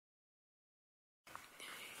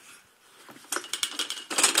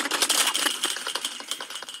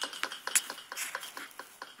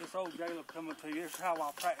It's Ole Jaleb coming to you. This is how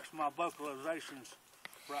I practice my vocalizations.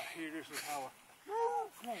 Right here, this is how I...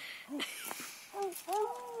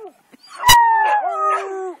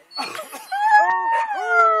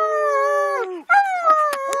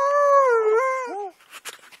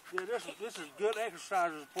 Yeah, this is good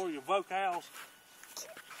exercises for your vocals.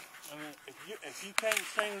 I mean, if you can't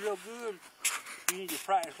sing real good, you need to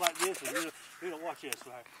practice like this, and you'll watch this.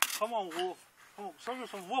 Like, come on, Wolf. Come on, show me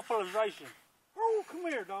some wolfalazation. Oh, come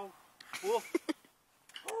here, dog. Wolf.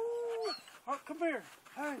 Oh, come here.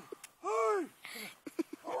 Hey, hey.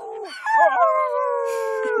 Oh,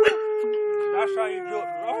 that's how you do it.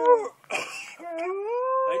 Oh.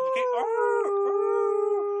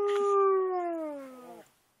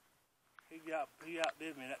 He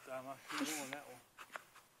outdid me that time. I keep doing that one.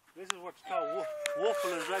 This is what's called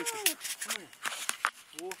wolfalazation. Come here.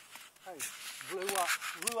 Wolf. Hey,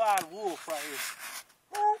 blue-eyed wolf right here.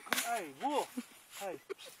 Oh, hey, wolf. Hey.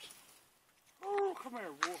 Oh, come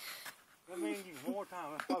here, wolf. Let me give you one more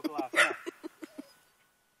time. Let's vocalize. Come on.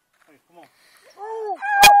 Hey, come on.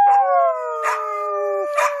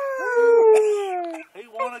 He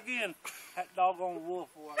won again. That doggone wolf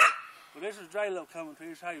right here. But this is Jaleb coming to you.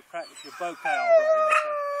 This is how you practice your vocal right here.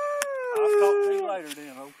 Okay. I'll talk to you later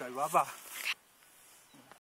then. Okay, bye-bye.